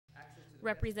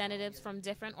Representatives from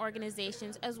different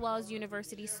organizations as well as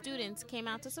university students came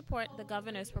out to support the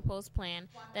governor's proposed plan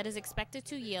that is expected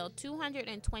to yield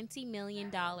 $220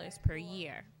 million per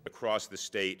year. Across the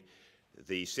state,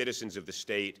 the citizens of the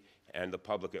state and the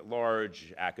public at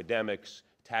large, academics,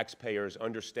 taxpayers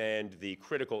understand the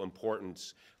critical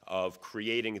importance of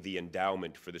creating the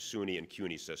endowment for the SUNY and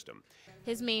CUNY system.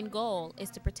 His main goal is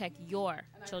to protect your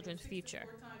children's future.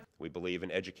 We believe an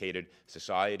educated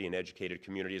society, an educated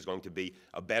community is going to be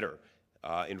a better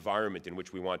environment in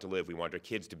which we want to live. We want our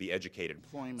kids to be educated.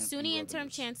 SUNY Interim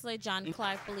Chancellor John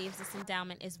Clark believes this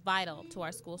endowment is vital to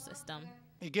our school system.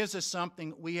 It gives us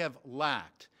something we have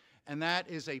lacked, and that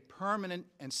is a permanent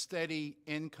and steady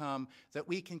income that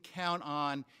we can count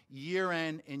on year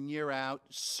in and year out,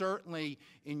 certainly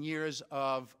in years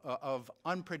of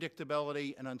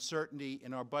unpredictability and uncertainty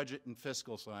in our budget and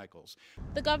fiscal cycles.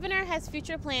 The governor has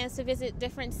future plans to visit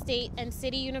different state and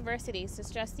city universities to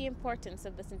stress the importance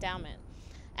of this endowment.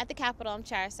 At the Capitol, I'm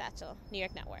Charis Endowment, New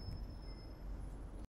York Network.